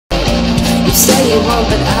say you won't,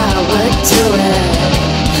 but I would do it.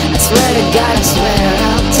 I swear to God, I swear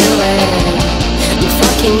I'll do it. I'm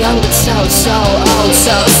fucking young, but so old.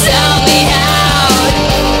 So sell me out,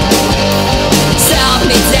 sell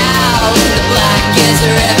me down. The blackest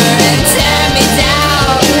river and tear me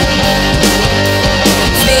down.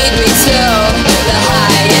 Feed me to the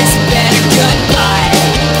highest bidder. Goodbye,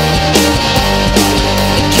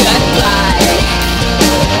 goodbye,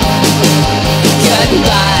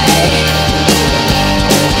 goodbye,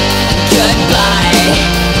 goodbye.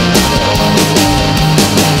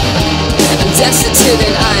 I'm destitute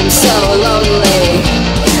and I'm so lonely.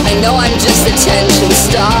 I know I'm just attention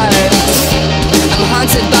starved. I'm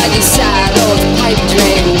haunted by these sad old pipe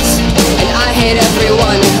dreams, and I hate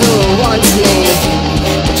everyone who wants me.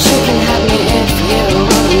 But you can have me if you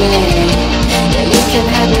want me. Yeah, you can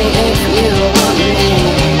have me if you want me.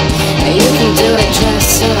 And you can do it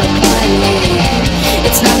just to find me.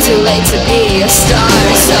 It's not too late to be a star,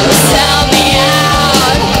 so sell me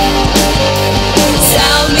out,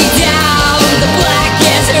 sell me down. The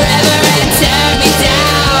blackest river and tear me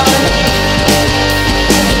down.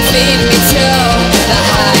 Feed me to the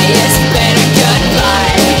highest bidder.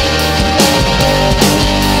 Goodbye,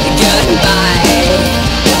 goodbye,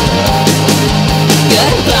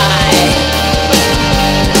 goodbye,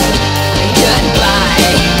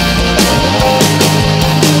 goodbye.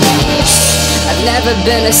 I've never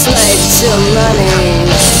been a slave to money.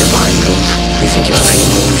 Divine move. You think you're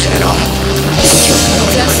playing moves at all? You think you're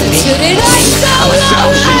Destitute and I'm so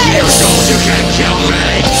lonely. You can't kill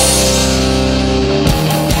me.